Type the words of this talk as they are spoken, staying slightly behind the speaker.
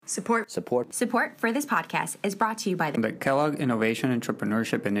Support. Support for this podcast is brought to you by the Kellogg Innovation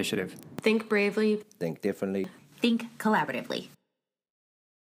Entrepreneurship Initiative. Think bravely. Think differently. Think collaboratively.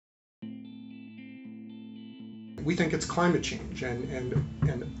 We think it's climate change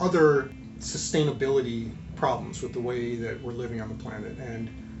and other sustainability problems with the way that we're living on the planet. And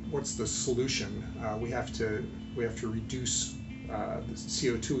what's the solution? We have to reduce the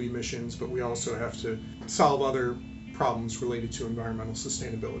CO2 emissions, but we also have to solve other problems related to environmental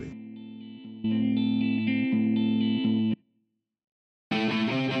sustainability.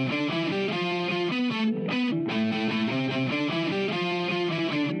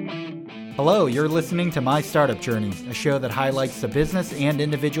 Hello, you're listening to My Startup Journey, a show that highlights the business and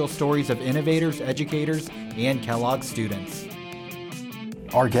individual stories of innovators, educators, and Kellogg students.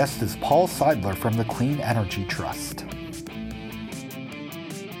 Our guest is Paul Seidler from the Clean Energy Trust.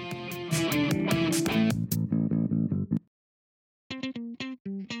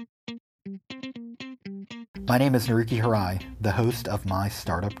 My name is Nariki Harai, the host of My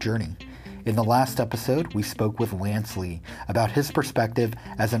Startup Journey. In the last episode, we spoke with Lance Lee about his perspective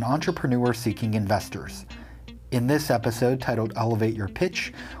as an entrepreneur seeking investors. In this episode, titled Elevate Your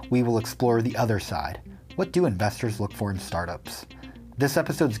Pitch, we will explore the other side. What do investors look for in startups? This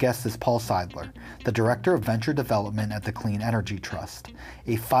episode's guest is Paul Seidler, the Director of Venture Development at the Clean Energy Trust,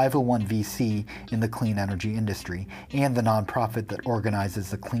 a 501 VC in the clean energy industry, and the nonprofit that organizes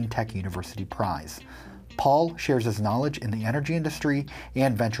the Clean Tech University Prize. Paul shares his knowledge in the energy industry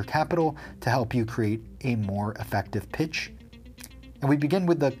and venture capital to help you create a more effective pitch. And we begin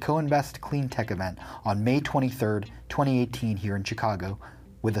with the Co-Invest Clean Tech event on May 23rd, 2018 here in Chicago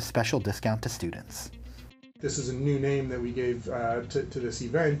with a special discount to students. This is a new name that we gave to this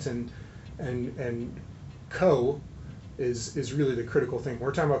event, and co is really the critical thing.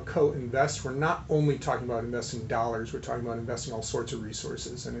 We're talking about co-invest. We're not only talking about investing dollars, we're talking about investing all sorts of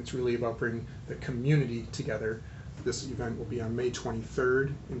resources, and it's really about bringing the community together. This event will be on May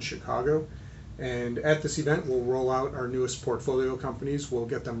 23rd in Chicago, and at this event we'll roll out our newest portfolio companies. We'll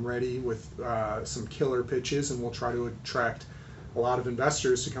get them ready with some killer pitches, and we'll try to attract a lot of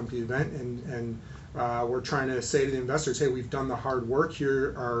investors to come to the event, and we're trying to say to the investors, hey, we've done the hard work.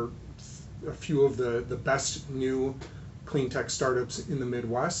 Here are a few of the best new clean tech startups in the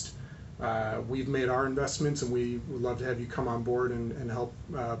Midwest. We've made our investments, and we would love to have you come on board and help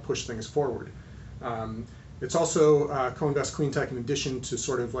push things forward. It's also Co-Invest Clean Tech, in addition to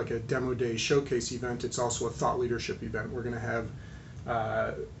sort of like a demo day showcase event, it's also a thought leadership event. We're going to have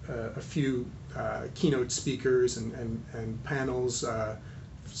a few keynote speakers and panels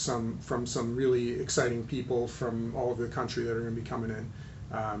from some really exciting people from all over the country that are going to be coming in.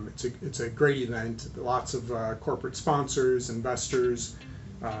 It's a great event. Lots of corporate sponsors, investors,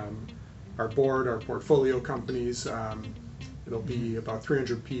 our board, our portfolio companies. It'll be about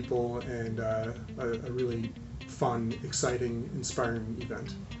 300 people, and a really fun, exciting, inspiring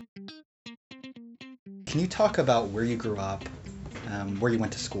event. Can you talk about where you grew up, where you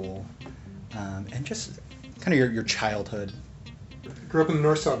went to school, and just kind of your childhood? Grew up in the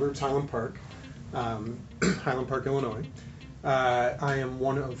north suburbs, Highland Park, Illinois. I am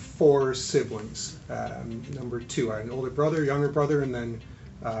one of four siblings. Number two, I had an older brother, younger brother, and then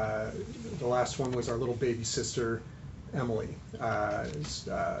the last one was our little baby sister, Emily. It's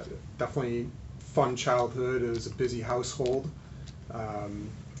definitely fun childhood. It was a busy household.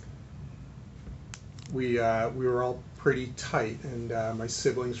 We were all pretty tight, and my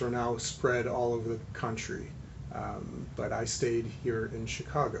siblings were now spread all over the country. But I stayed here in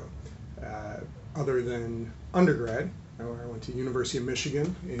Chicago. Other than undergrad, I went to University of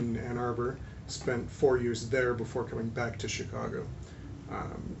Michigan in Ann Arbor, spent 4 years there before coming back to Chicago.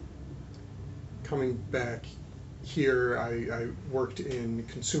 Coming back here, I worked in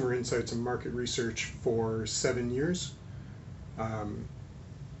consumer insights and market research for 7 years.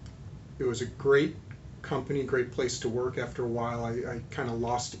 It was a great company, great place to work. After a while, I kind of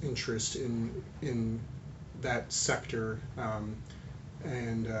lost interest in that sector,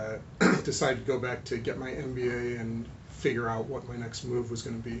 and decided to go back to get my MBA and figure out what my next move was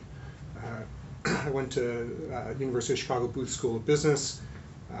going to be. I went to University of Chicago Booth School of Business,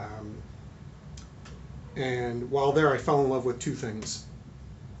 and while there I fell in love with two things: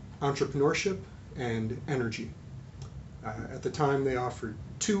 entrepreneurship and energy. At the time they offered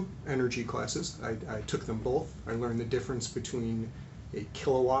two energy classes. I took them both. I learned the difference between a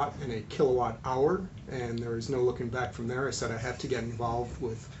kilowatt and a kilowatt hour, and there was no looking back from there. I said I have to get involved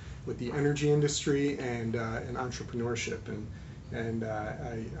with the energy industry and entrepreneurship, and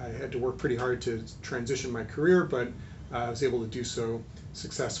I had to work pretty hard to transition my career, but I was able to do so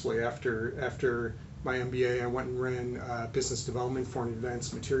successfully. After my MBA, I went and ran business development for an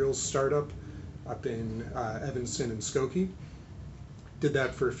advanced materials startup up in Evanston and Skokie. Did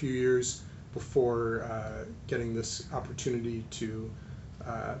that for a few years before getting this opportunity to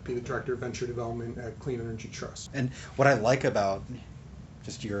be the director of venture development at Clean Energy Trust. And what I like about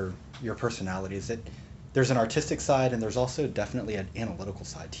just your personality is that there's an artistic side and there's also definitely an analytical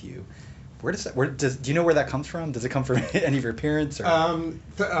side to you. Do you know where that comes from? Does it come from any of your parents? Or?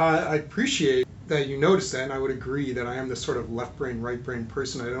 I appreciate that you noticed that, and I would agree that I am this sort of left brain, right brain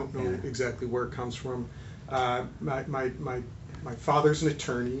person. I don't know exactly where it comes from. My father's an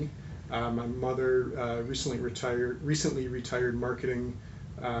attorney. My mother recently retired marketing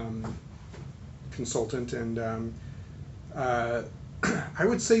consultant, and I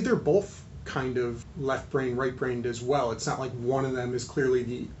would say they're both kind of left brain, right brained as well. It's not like one of them is clearly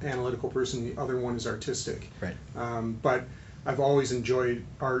the analytical person, the other one is artistic. Right. But I've always enjoyed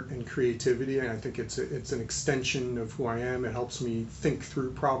art and creativity, and I think it's an extension of who I am. It helps me think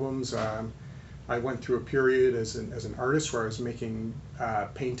through problems. I went through a period as an artist where I was making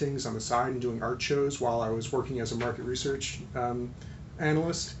paintings on the side and doing art shows while I was working as a market research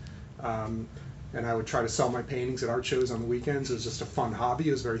analyst. And I would try to sell my paintings at art shows on the weekends. It was just a fun hobby.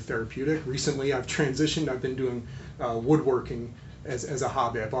 It was very therapeutic. Recently, I've transitioned. I've been doing woodworking as a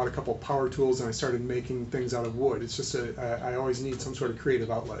hobby. I bought a couple of power tools and I started making things out of wood. It's just I always need some sort of creative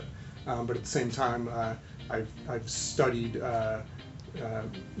outlet. But at the same time, I've studied,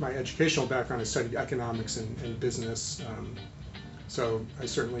 my educational background, I studied economics and business. So I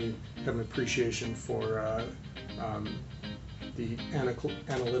certainly have an appreciation for the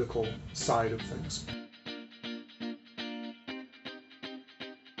analytical side of things.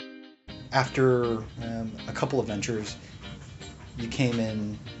 After a couple of ventures, you came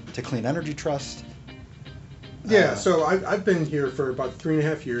in to Clean Energy Trust. Yeah, so I've been here for about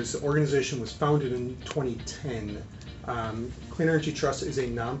 3.5 years. The organization was founded in 2010. Clean Energy Trust is a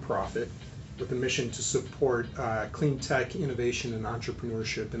nonprofit with a mission to support clean tech, innovation, and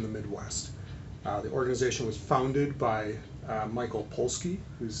entrepreneurship in the Midwest. The organization was founded by Michael Polsky,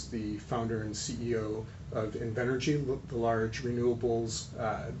 who's the founder and CEO of Invenergy, the large renewables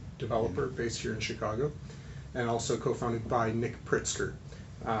developer based here in Chicago, and also co-founded by Nick Pritzker.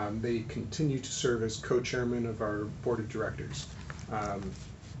 They continue to serve as co-chairman of our board of directors.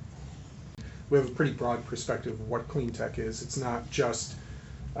 We have a pretty broad perspective of what clean tech is. It's not just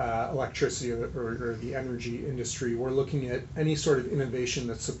electricity or the energy industry. We're looking at any sort of innovation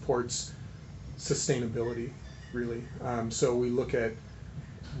that supports sustainability, really. So we look at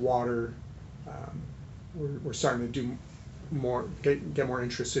water. We're starting to do more, get more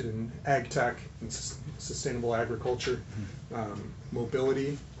interested in ag tech and sustainable agriculture,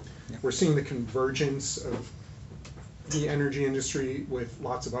 mobility. Yeah. We're seeing the convergence of the energy industry with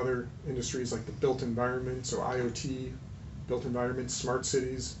lots of other industries like the built environment, so IoT, built environment, smart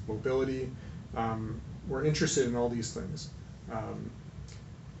cities, mobility. We're interested in all these things.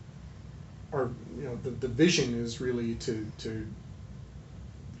 The vision is really to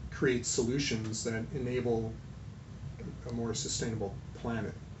create solutions that enable a more sustainable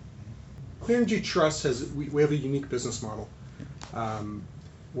planet. Clean Energy Trust we have a unique business model.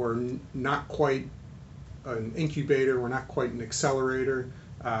 We're not quite an incubator, we're not quite an accelerator.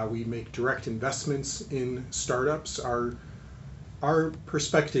 We make direct investments in startups. Our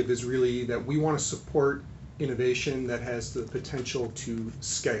perspective is really that we want to support innovation that has the potential to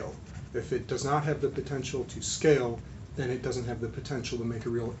scale. If it does not have the potential to scale, then it doesn't have the potential to make a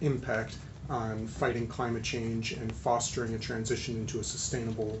real impact on fighting climate change and fostering a transition into a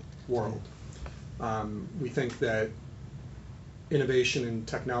sustainable world. We think that innovation and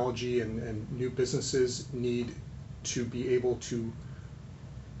technology and new businesses need to be able to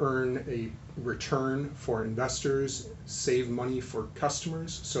earn a return for investors, save money for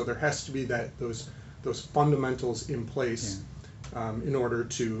customers. So there has to be those fundamentals in place in order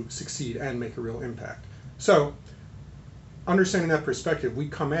to succeed and make a real impact. So understanding that perspective, we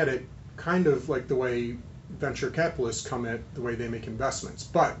come at it kind of like the way venture capitalists come at the way they make investments,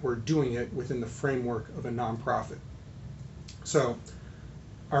 but we're doing it within the framework of a nonprofit. So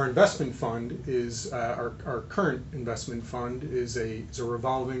our investment fund is, our current investment fund is a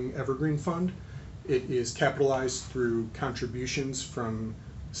revolving evergreen fund. It is capitalized through contributions from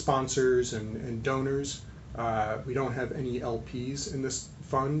sponsors and donors. We don't have any LPs in this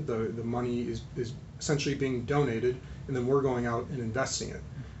fund. The money is essentially being donated, and then we're going out and investing it.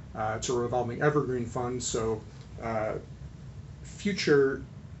 It's a revolving evergreen fund, so future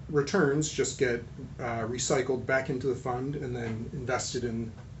returns just get recycled back into the fund and then invested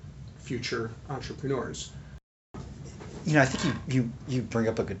in future entrepreneurs. I think you bring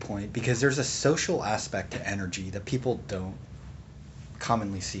up a good point, because there's a social aspect to energy that people don't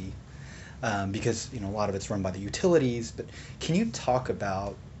commonly see, because a lot of it's run by the utilities. But can you talk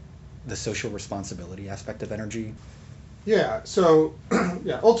about the social responsibility aspect of energy? Yeah. So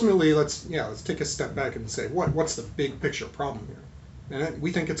ultimately, let's take a step back and say what's the big picture problem here, and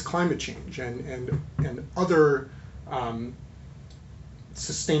we think it's climate change and other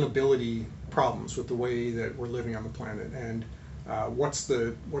sustainability problems with the way that we're living on the planet. And what's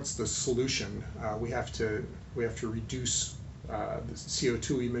the solution? We have to reduce the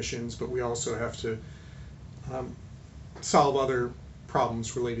CO2 emissions, but we also have to solve other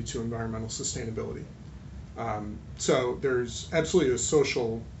problems related to environmental sustainability. So there's absolutely a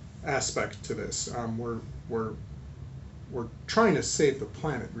social aspect to this. We're trying to save the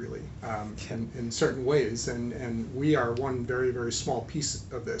planet, really, in certain ways, and we are one very, very small piece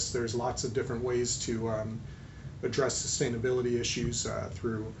of this. There's lots of different ways to address sustainability issues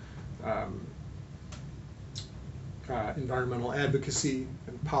through environmental advocacy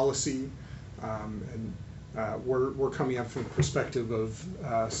and policy, and we're coming up from the perspective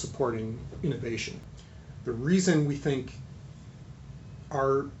of supporting innovation. The reason we think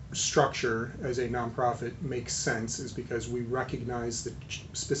our structure as a nonprofit makes sense is because we recognize the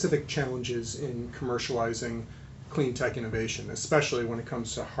specific challenges in commercializing clean tech innovation, especially when it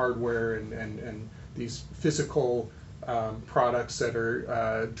comes to hardware and these physical products that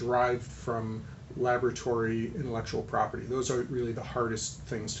are derived from laboratory intellectual property. Those are really the hardest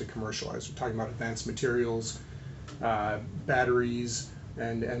things to commercialize. We're talking about advanced materials, batteries,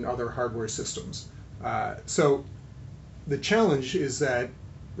 and other hardware systems. So the challenge is that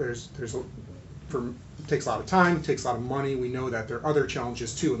it takes a lot of time, it takes a lot of money. We know that there are other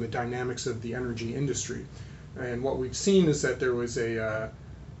challenges too in the dynamics of the energy industry. And what we've seen is that there was a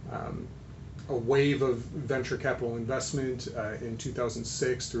wave of venture capital investment in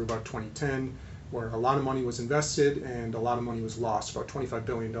 2006 through about 2010, where a lot of money was invested and a lot of money was lost. About $25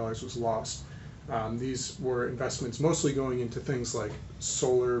 billion was lost. These were investments mostly going into things like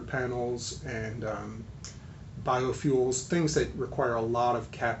solar panels and biofuels, things that require a lot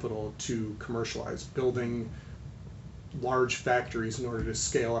of capital to commercialize, building large factories in order to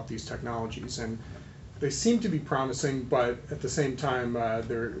scale up these technologies. And they seem to be promising, but at the same time,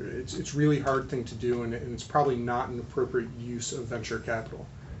 it's really hard thing to do, and it's probably not an appropriate use of venture capital.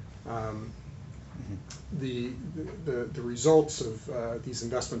 The results of these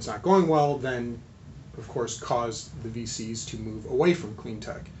investments not going well then, of course, caused the VCs to move away from clean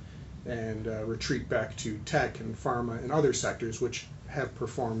tech and retreat back to tech and pharma and other sectors, which have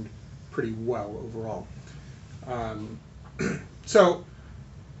performed pretty well overall. So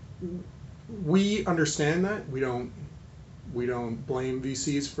we understand that. We don't blame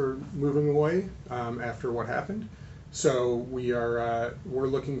VCs for moving away after what happened. So we're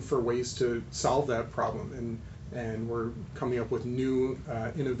looking for ways to solve that problem, and we're coming up with new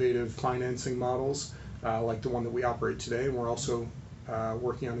innovative financing models like the one that we operate today, and we're also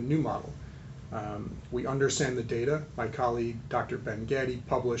working on a new model. We understand the data. My colleague, Dr. Ben Gaddy,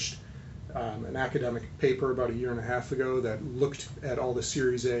 published an academic paper about a year and a half ago that looked at all the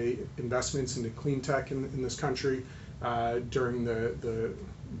Series A investments into clean tech in this country during the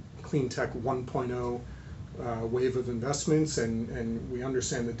Clean Tech 1.0 wave of investments, and we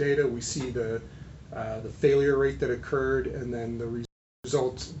understand the data. We see the failure rate that occurred, and then the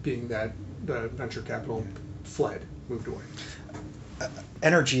result being that the venture capital moved away.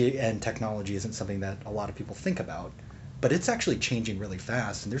 Energy and technology isn't something that a lot of people think about, but it's actually changing really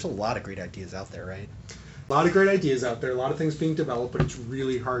fast, and there's a lot of great ideas out there, right? A lot of great ideas out there, a lot of things being developed, but it's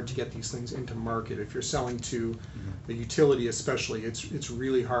really hard to get these things into market. If you're selling to the utility especially, it's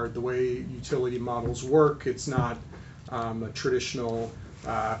really hard. The way utility models work, it's not a traditional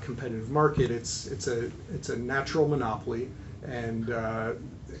competitive market. It's a natural monopoly, and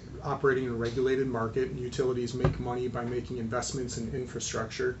operating in a regulated market. Utilities make money by making investments in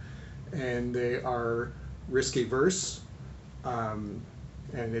infrastructure, and they are risk averse, and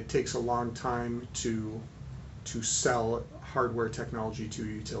it takes a long time to sell hardware technology to a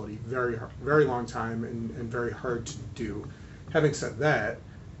utility. Very long time, and very hard to do. Having said that,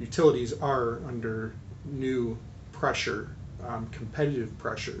 utilities are under new pressure, competitive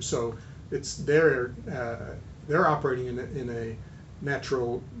pressure. So they're operating in a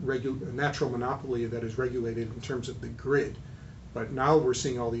natural monopoly that is regulated in terms of the grid. But now we're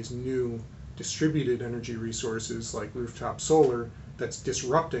seeing all these new distributed energy resources like rooftop solar that's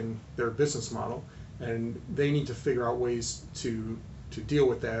disrupting their business model, and they need to figure out ways to deal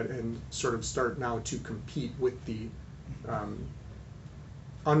with that and sort of start now to compete with the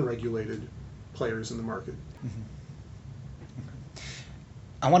unregulated players in the market.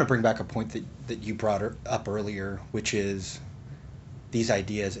 I want to bring back a point that you brought up earlier, which is these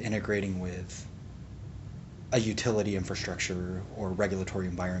ideas integrating with a utility infrastructure or regulatory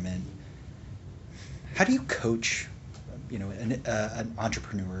environment. How do you coach, an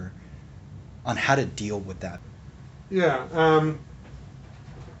entrepreneur on how to deal with that? Yeah.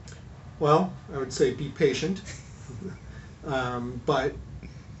 Well, I would say be patient, but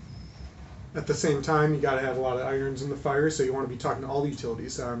at the same time, you got to have a lot of irons in the fire. So you want to be talking to all the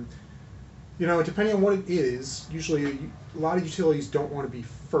utilities. Depending on what it is, usually a lot of utilities don't want to be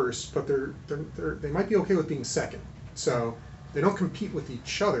first, but they might be okay with being second. So they don't compete with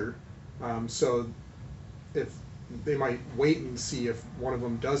each other. So if they might wait and see if one of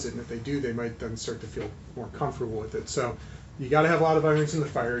them does it, and if they do, they might then start to feel more comfortable with it. So you got to have a lot of irons in the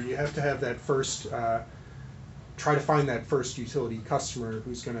fire. You have to have that first. Try to find that first utility customer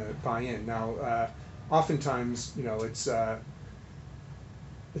who's going to buy in. Now, oftentimes, it's a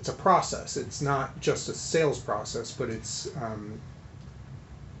process. It's not just a sales process, but it's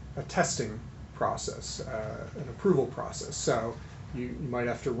a testing process, an approval process. So you might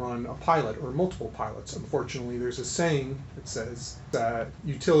have to run a pilot or multiple pilots. Unfortunately, there's a saying that says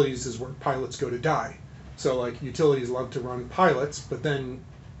utilities is where pilots go to die. So like utilities love to run pilots, but then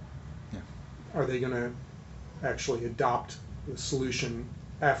are they going to actually adopt the solution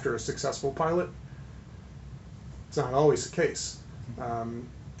after a successful pilot? It's not always the case.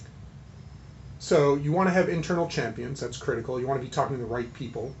 So you want to have internal champions. That's critical. You want to be talking to the right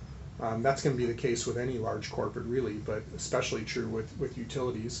people. That's going to be the case with any large corporate, really, but especially true with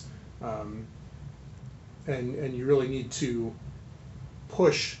utilities. And you really need to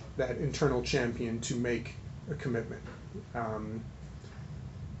push that internal champion to make a commitment.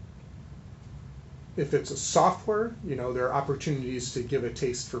 If it's a software, there are opportunities to give a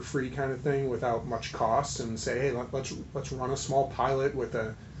taste for free kind of thing without much cost, and say, hey, let's run a small pilot with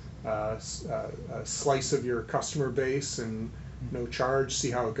a slice of your customer base and no charge,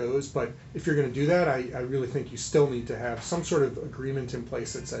 see how it goes. But if you're going to do that, I really think you still need to have some sort of agreement in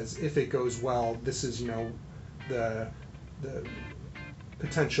place that says if it goes well, this is the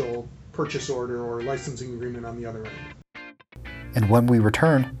potential purchase order or licensing agreement on the other end. And when we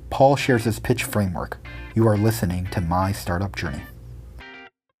return, Paul shares his pitch framework. You are listening to My Startup Journey.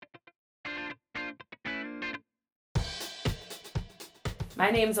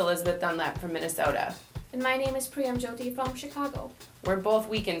 My name's Elizabeth Dunlap from Minnesota. And my name is Priyam Jyoti from Chicago. We're both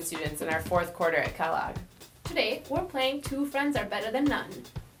weekend students in our fourth quarter at Kellogg. Today, we're playing Two Friends Are Better Than None,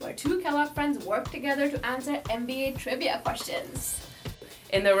 where two Kellogg friends work together to answer NBA trivia questions.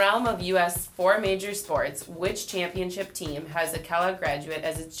 In the realm of U.S. 4 major sports, which championship team has a Kellogg graduate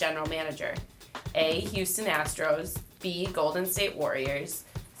as its general manager? A. Houston Astros, B. Golden State Warriors,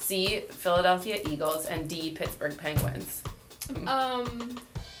 C. Philadelphia Eagles, and D. Pittsburgh Penguins.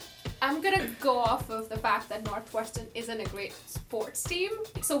 I'm gonna go off of the fact that Northwestern isn't a great sports team,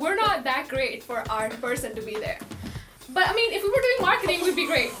 so we're not that great for our person to be there. But I mean, if we were doing marketing, we'd be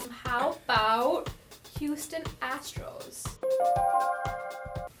great. How about Houston Astros?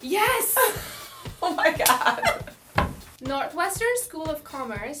 Yes! Oh my god! Northwestern School of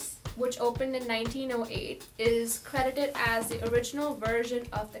Commerce, which opened in 1908, is credited as the original version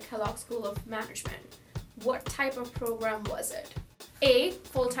of the Kellogg School of Management. What type of program was it? A.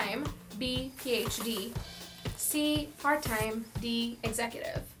 Full-time, B. PhD, C. Part-time, D.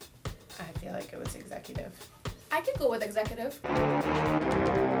 Executive. I feel like it was executive. I could go with executive.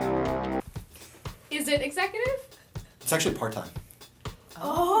 Is it executive? It's actually part-time.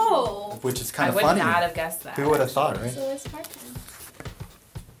 Oh! Which is kind of I would funny. not have guessed that. Who would have thought, right? So it's part-time.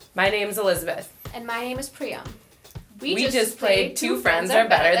 My name's Elizabeth. And my name is Priyam. We just played Two Friends Are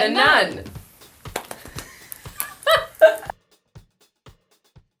Better Than None.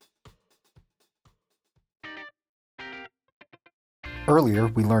 Earlier,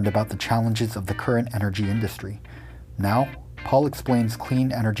 we learned about the challenges of the current energy industry. Now, Paul explains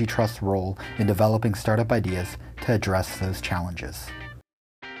Clean Energy Trust's role in developing startup ideas to address those challenges.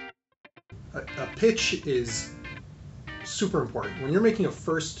 A pitch is super important. When you're making a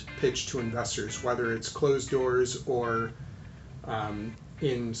first pitch to investors, whether it's closed doors or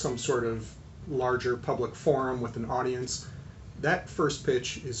in some sort of larger public forum with an audience, that first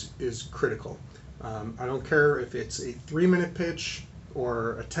pitch is critical. I don't care if it's a 3-minute pitch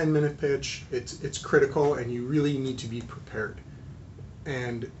or a 10-minute pitch, it's critical, and you really need to be prepared.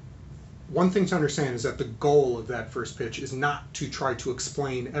 And one thing to understand is that the goal of that first pitch is not to try to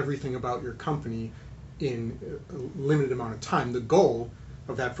explain everything about your company in a limited amount of time. The goal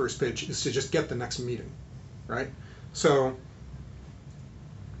of that first pitch is to just get the next meeting, right? So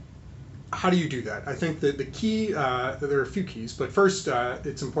how do you do that? I think that the key, there are a few keys, but first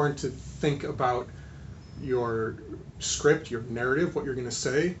it's important to think about your script, your narrative, what you're going to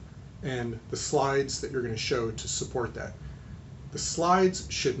say, and the slides that you're going to show to support that. The slides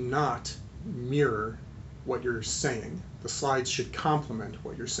should not mirror what you're saying. The slides should complement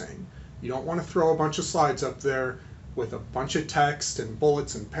what you're saying. You don't want to throw a bunch of slides up there with a bunch of text and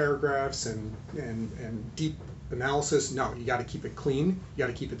bullets and paragraphs and deep analysis. No, you got to keep it clean. You got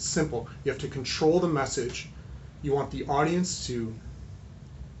to keep it simple. You have to control the message. You want the audience to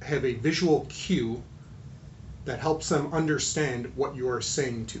have a visual cue that helps them understand what you are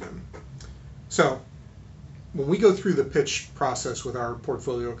saying to them. So when we go through the pitch process with our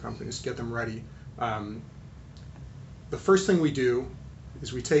portfolio companies to get them ready, the first thing we do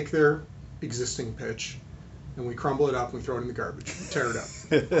is we take their existing pitch and we crumble it up and we throw it in the garbage, tear it up.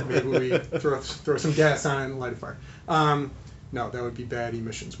 Maybe we throw some gas on it and light a fire. No, that would be bad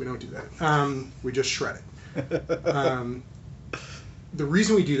emissions. We don't do that. We just shred it. The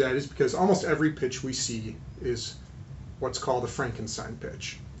reason we do that is because almost every pitch we see is what's called a Frankenstein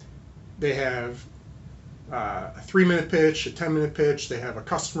pitch. They have a 3-minute pitch, a 10-minute pitch, they have a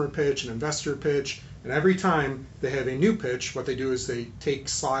customer pitch, an investor pitch, and every time they have a new pitch, what they do is they take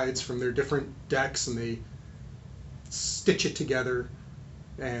slides from their different decks and they stitch it together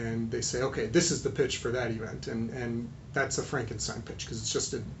and they say, okay, this is the pitch for that event, and that's a Frankenstein pitch because it's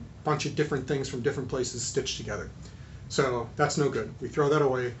just a bunch of different things from different places stitched together. So that's no good. We throw that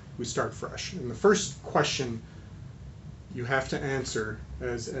away, we start fresh. And the first question you have to answer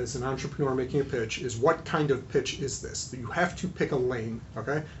as an entrepreneur making a pitch is, what kind of pitch is this? You have to pick a lane,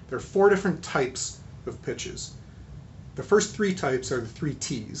 okay? There are 4 different types of pitches. The first 3 types are the 3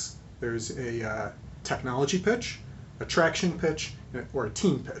 T's. There's a technology pitch, a traction pitch, or a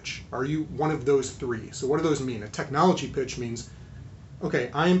team pitch. Are you one of those 3? So what do those mean? A technology pitch means, okay,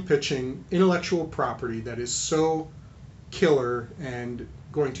 I am pitching intellectual property that is so killer and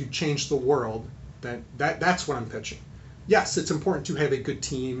going to change the world that's what I'm pitching. Yes, it's important to have a good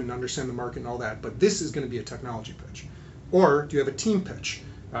team and understand the market and all that, but this is going to be a technology pitch. Or do you have a team pitch?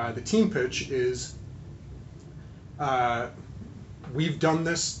 The team pitch is, we've done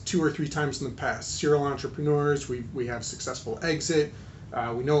this 2 or 3 times in the past. Serial entrepreneurs, we have successful exit,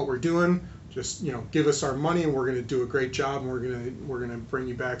 we know what we're doing. Just give us our money and we're going to do a great job and we're going to bring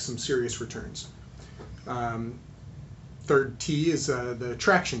you back some serious returns. Third T is the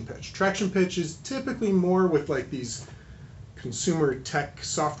traction pitch. Traction pitch is typically more with like these consumer tech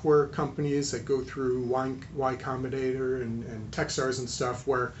software companies that go through Y Combinator and Techstars and stuff,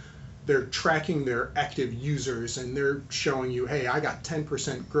 where they're tracking their active users and they're showing you, hey, I got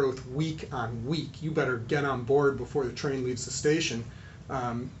 10% growth week on week. You better get on board before the train leaves the station.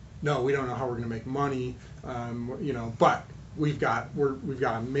 No, we don't know how we're going to make money, but we've got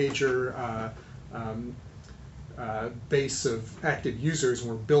a major base of active users and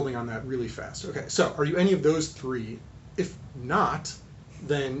we're building on that really fast. Okay, so are you any of those 3? If not,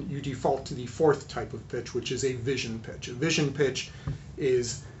 then you default to the 4th type of pitch, which is a vision pitch. A vision pitch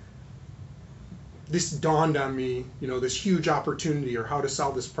is, this dawned on me, this huge opportunity or how to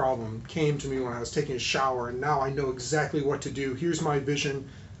solve this problem came to me when I was taking a shower, and now I know exactly what to do. Here's my vision.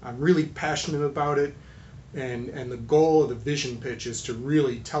 I'm really passionate about it. And the goal of the vision pitch is to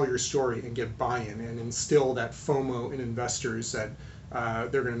really tell your story and get buy-in and instill that FOMO in investors that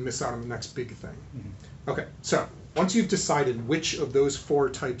they're going to miss out on the next big thing. Mm-hmm. Okay, so once you've decided which of those 4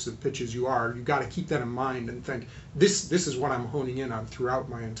 types of pitches you are, you've got to keep that in mind and think, this is what I'm honing in on throughout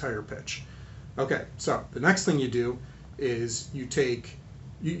my entire pitch. Okay, so the next thing you do is you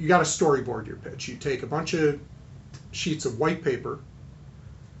got to storyboard your pitch. You take a bunch of sheets of white paper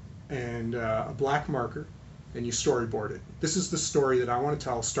and a black marker, and you storyboard it. This is the story that I want to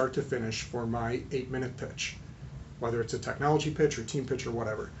tell start to finish for my 8-minute pitch, whether it's a technology pitch or team pitch or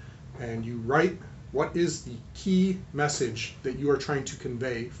whatever. And you write what is the key message that you are trying to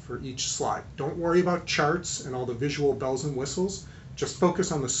convey for each slide. Don't worry about charts and all the visual bells and whistles. Just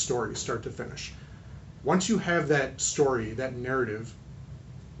focus on the story start to finish. Once you have that story, that narrative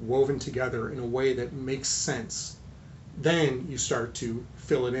woven together in a way that makes sense, then you start to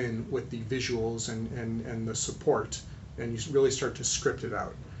fill it in with the visuals and the support, and you really start to script it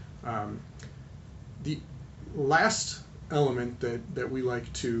out. The last element that we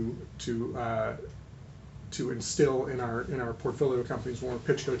like to instill in our portfolio companies when we're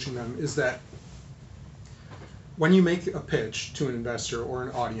pitch coaching them is that when you make a pitch to an investor or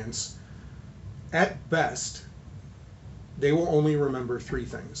an audience, at best, they will only remember 3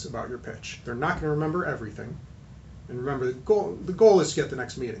 things about your pitch. They're not going to remember everything. And remember, the goal is to get the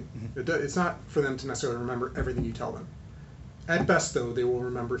next meeting. Mm-hmm. It's not for them to necessarily remember everything you tell them. At best, though, they will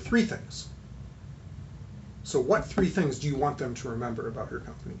remember 3 things. So what 3 things do you want them to remember about your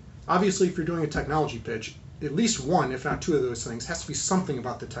company? Obviously, if you're doing a technology pitch, at least 1, if not 2 of those things has to be something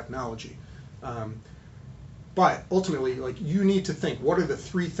about the technology. But ultimately, like, you need to think, what are the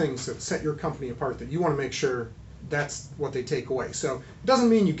 3 things that set your company apart that you want to make sure that's what they take away? So it doesn't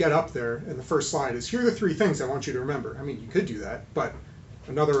mean you get up there and the first slide is, here are the 3 things I want you to remember. I mean, you could do that, but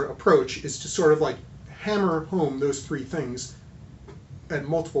another approach is to sort of like hammer home those 3 things at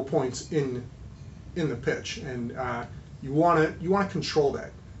multiple points in the pitch, and you want to control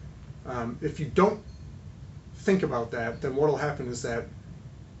that. If you don't think about that, then what will happen is that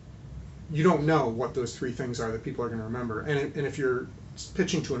you don't know what those 3 things are that people are going to remember. And if you're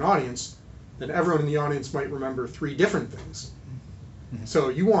pitching to an audience, then everyone in the audience might remember 3 different things. Mm-hmm. So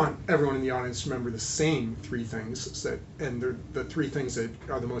you want everyone in the audience to remember the same 3 things, and they're the 3 things that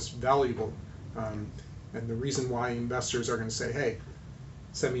are the most valuable. And the reason why investors are going to say, hey,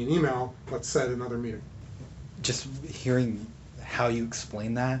 send me an email, let's set another meeting. Just hearing how you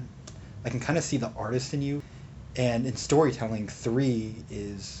explain that, I can kind of see the artist in you. And in storytelling, 3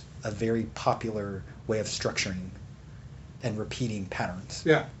 is a very popular way of structuring and repeating patterns.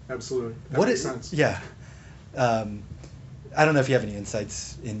 Yeah, absolutely. That makes sense. Yeah. I don't know if you have any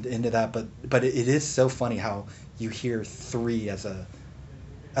insights into that, but it is so funny how you hear 3 as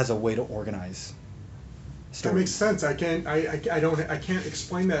a way to organize stories. That makes sense. I can't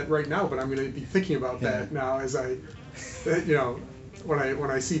explain that right now, but I'm going to be thinking about that now as I, when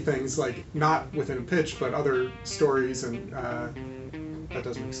I see things like not within a pitch, but other stories, and that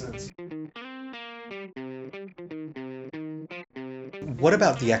does make sense. What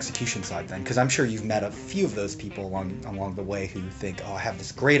about the execution side then? Because I'm sure you've met a few of those people along the way who think, oh, I have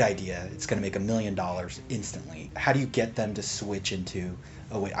this great idea. It's going to make $1 million instantly. How do you get them to switch into,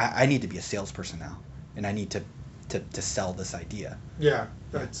 oh wait, I need to be a salesperson now, and I need to sell this idea? Yeah,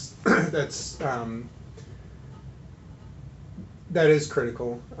 that is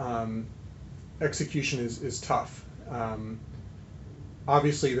critical. Execution is tough.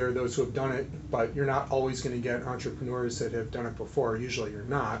 Obviously, there are those who have done it, but you're not always going to get entrepreneurs that have done it before. Usually you're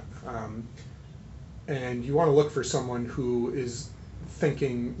not. And you want to look for someone who is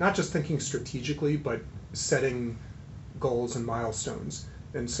thinking, not just thinking strategically, but setting goals and milestones.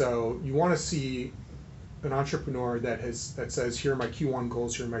 And so you want to see an entrepreneur that says, here are my Q1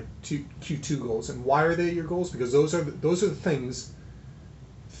 goals, here are my Q2 goals. And why are they your goals? Because those are the things,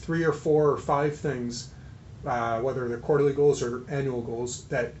 3 or 4 or 5 things, whether they're quarterly goals or annual goals,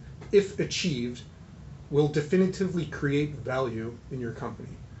 that if achieved will definitively create value in your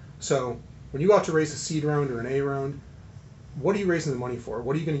company. So when you go out to raise a seed round or an A round, what are you raising the money for?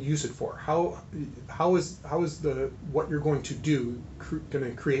 What are you going to use it for? How is what you're going to do going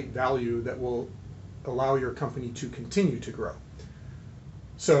to create value that will allow your company to continue to grow?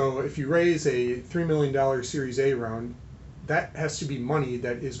 So if you raise a $3 million Series A round, that has to be money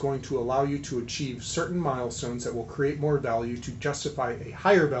that is going to allow you to achieve certain milestones that will create more value to justify a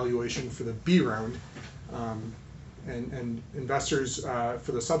higher valuation for the B round. And investors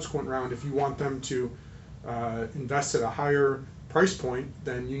for the subsequent round, if you want them to invest at a higher price point,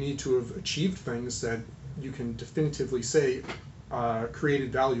 then you need to have achieved things that you can definitively say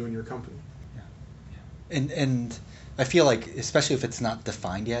created value in your company. Yeah. And I feel like, especially if it's not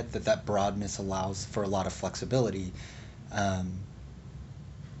defined yet, that broadness allows for a lot of flexibility.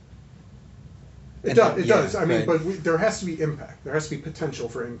 It does. I mean, right. But there has to be impact. There has to be potential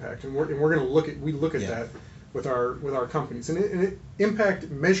for impact, and we're going to look at that with our companies. And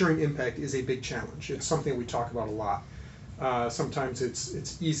measuring impact is a big challenge. It's something we talk about a lot. Sometimes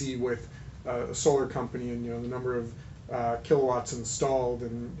it's easy with a solar company and the number of kilowatts installed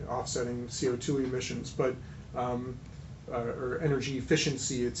and offsetting CO2 emissions, but or energy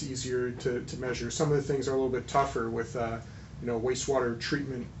efficiency, it's easier to measure. Some of the things are a little bit tougher with wastewater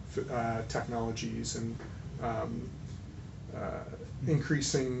treatment technologies and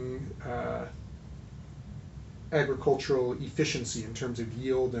increasing agricultural efficiency in terms of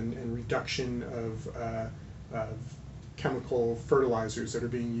yield and reduction of chemical fertilizers that are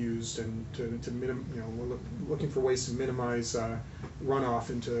being used, and we're looking for ways to minimize runoff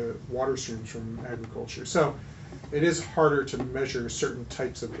into water streams from agriculture. So it is harder to measure certain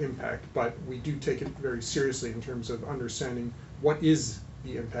types of impact, but we do take it very seriously in terms of understanding what is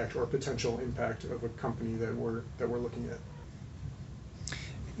the impact or potential impact of a company that we're looking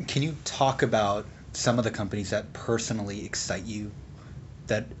at. Can you talk about some of the companies that personally excite you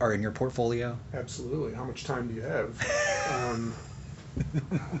that are in your portfolio? Absolutely. How much time do you have?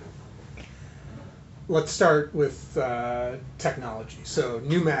 let's start with technology. So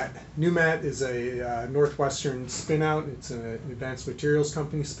Newmat is a Northwestern spin-out. It's an advanced materials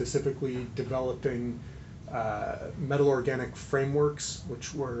company specifically developing metal organic frameworks,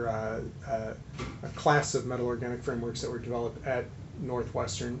 which were a class of metal organic frameworks that were developed at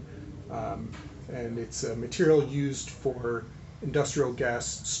Northwestern. And it's a material used for industrial gas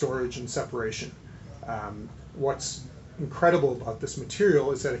storage and separation. What's incredible about this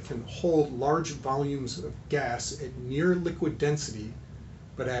material is that it can hold large volumes of gas at near liquid density,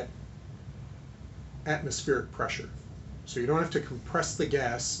 but at atmospheric pressure. So you don't have to compress the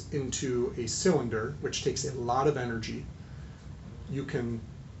gas into a cylinder, which takes a lot of energy. You can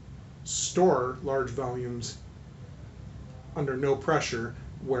store large volumes under no pressure,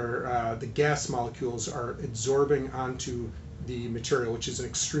 where the gas molecules are absorbing onto the material, which is an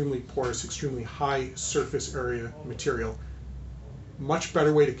extremely porous, extremely high surface area material. Much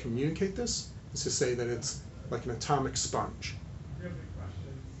better way to communicate this is to say that it's like an atomic sponge.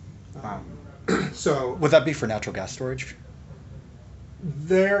 So Would that be for natural gas storage?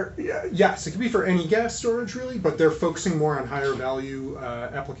 Yes, it could be for any gas storage really, but they're focusing more on higher value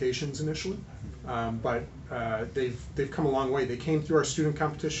applications initially. But they've come a long way. They came through our student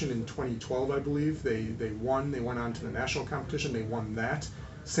competition in 2012, I believe. They won. They went on to the national competition. They won that.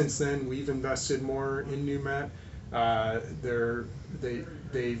 Since then, we've invested more in Newmat.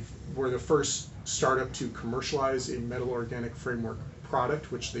 They were the first startup to commercialize a metal organic framework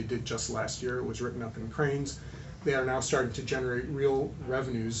product, which they did just last year. It was written up in Cranes. They are now starting to generate real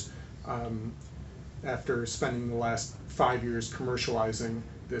revenues after spending the last 5 years commercializing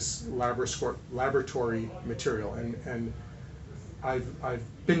this laboratory material, and I've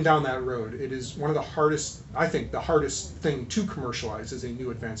been down that road. It is one of the hardest, I think, the hardest thing to commercialize is a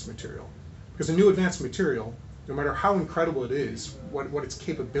new advanced material, because a new advanced material, no matter how incredible it is, what its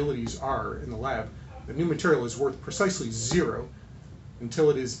capabilities are in the lab, the new material is worth precisely zero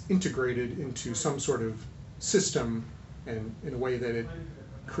until it is integrated into some sort of system and in a way that it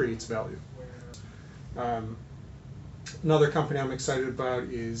creates value. Another company I'm excited about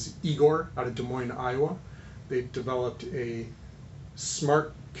is Igor out of Des Moines, Iowa. They've developed a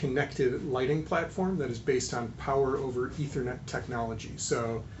smart connected lighting platform that is based on power over Ethernet technology.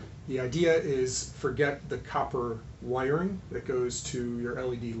 So the idea is forget the copper wiring that goes to your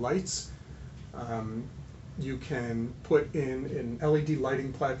LED lights. You can put in an LED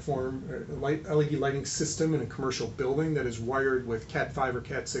lighting platform, LED lighting system in a commercial building that is wired with Cat5 or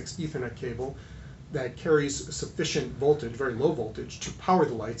Cat6 Ethernet cable that carries sufficient voltage, very low voltage, to power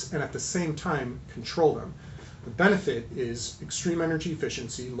the lights and at the same time control them. The benefit is extreme energy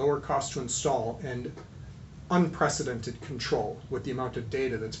efficiency, lower cost to install, and unprecedented control with the amount of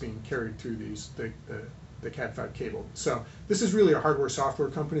data that's being carried through the Cat5 cable. So this is really a hardware software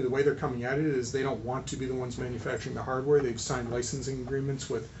company. The way they're coming at it is they don't want to be the ones manufacturing the hardware. They've signed licensing agreements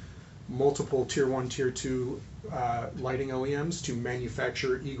with multiple tier 1, tier 2 lighting OEMs to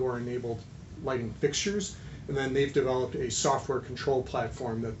manufacture Igor-enabled lighting fixtures, and then they've developed a software control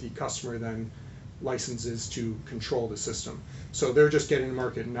platform that the customer then licenses to control the system. So they're just getting to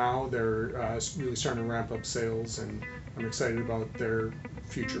market now. They're really starting to ramp up sales, and I'm excited about their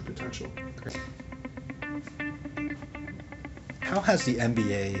future potential. Great. How has the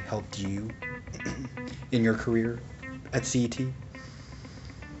MBA helped you in your career at CET?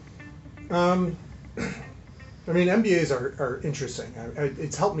 I mean, MBAs are interesting.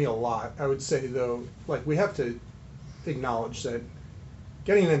 It's helped me a lot. I would say, though, like, we have to acknowledge that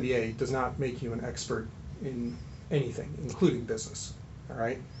getting an MBA does not make you an expert in anything, including business. All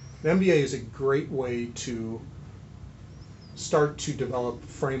right? An MBA is a great way to start to develop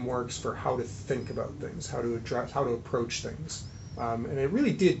frameworks for how to think about things, how to address, how to approach things. And it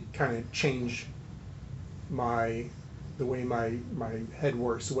really did kind of change the way my head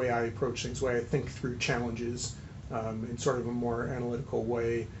works, the way I approach things, the way I think through challenges in sort of a more analytical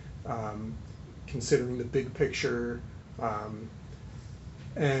way, considering the big picture.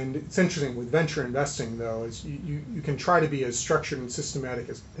 And it's interesting with venture investing, though, is you can try to be as structured and systematic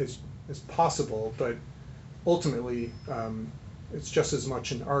as possible, but ultimately it's just as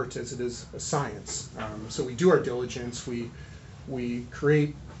much an art as it is a science. So we do our diligence, we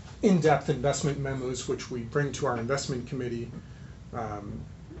create in-depth investment memos, which we bring to our investment committee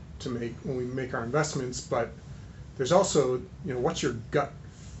to make when we make our investments. But there's also, what's your gut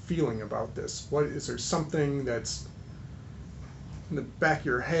feeling about this? Is there something that's in the back of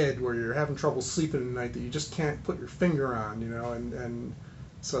your head where you're having trouble sleeping at night that you just can't put your finger on, and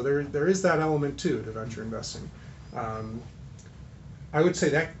so there is that element too to venture investing. I would say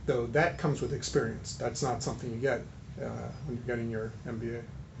that, though, that comes with experience. That's not something you get when you're getting your MBA.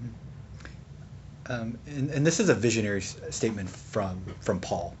 and this is a visionary statement from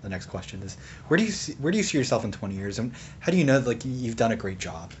Paul. The next question is, where do you see yourself in 20 years, and how do you know like you've done a great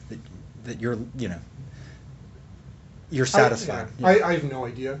job, that you're satisfied? I have no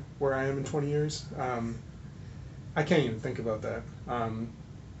idea where I am in 20 years. I can't even think about that. And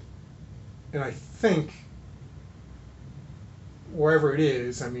I think wherever it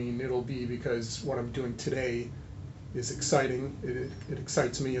is, I mean, it'll be because what I'm doing today is exciting. It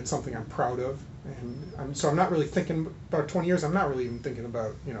excites me. It's something I'm proud of, and I'm not really thinking about 20 years. I'm not really even thinking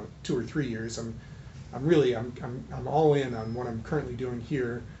about 2 or 3 years. I'm all in on what I'm currently doing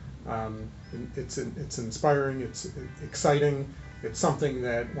here. It's inspiring. It's exciting. It's something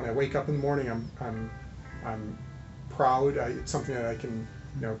that when I wake up in the morning, I'm proud. It's something that I can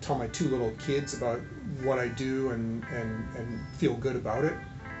tell my 2 little kids about what I do and feel good about it.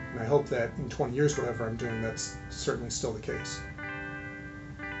 And I hope that in 20 years, whatever I'm doing, that's certainly still the case.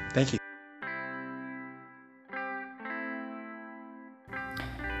 Thank you.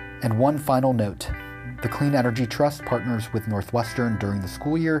 And one final note. The Clean Energy Trust partners with Northwestern during the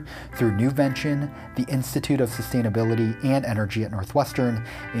school year through Newvention, the Institute of Sustainability and Energy at Northwestern,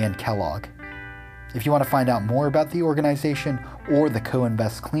 and Kellogg. If you want to find out more about the organization or the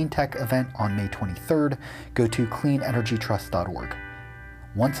Co-Invest Clean Tech event on May 23rd, go to cleanenergytrust.org.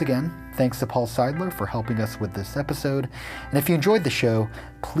 Once again, thanks to Paul Seidler for helping us with this episode. And if you enjoyed the show,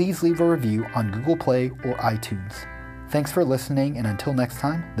 please leave a review on Google Play or iTunes. Thanks for listening, and until next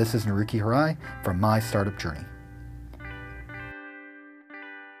time, this is Naruki Harai from My Startup Journey.